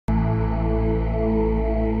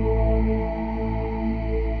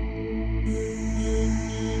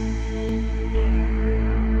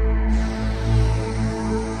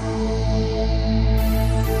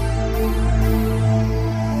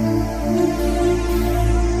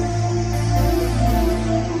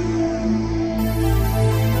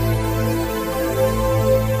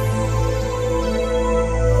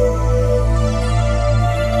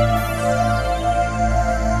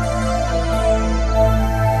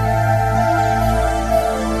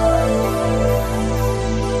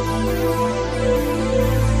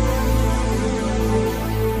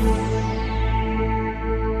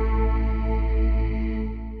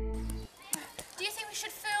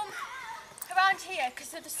around here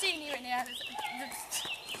because of the scenery and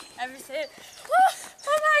everything.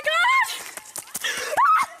 Oh my god!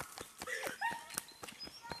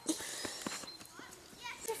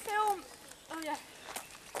 To film. Oh yeah.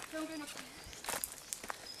 Film going up.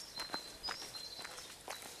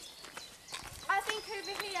 I think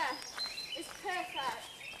over here is perfect.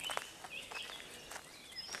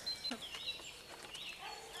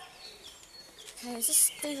 Okay, is this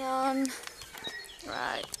thing on?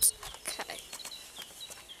 Right, okay.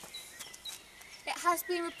 It has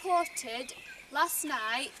been reported last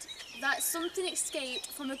night that something escaped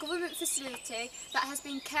from a government facility that has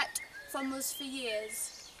been kept from us for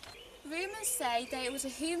years. Rumours say that it was a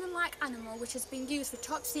human-like animal which has been used for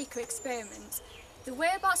top-secret experiments. The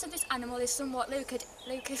whereabouts of this animal is somewhat located.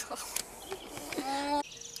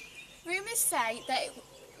 Rumours say that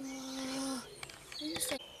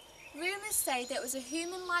it was a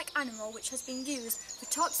human-like animal which has been used for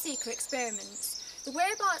top-secret experiments. The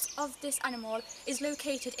whereabouts of this animal is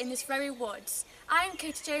located in this very woods. I am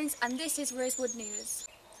Katie Jones and this is Rosewood News.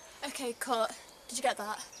 Okay, cut. Did you get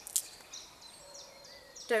that?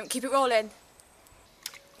 Don't keep it rolling.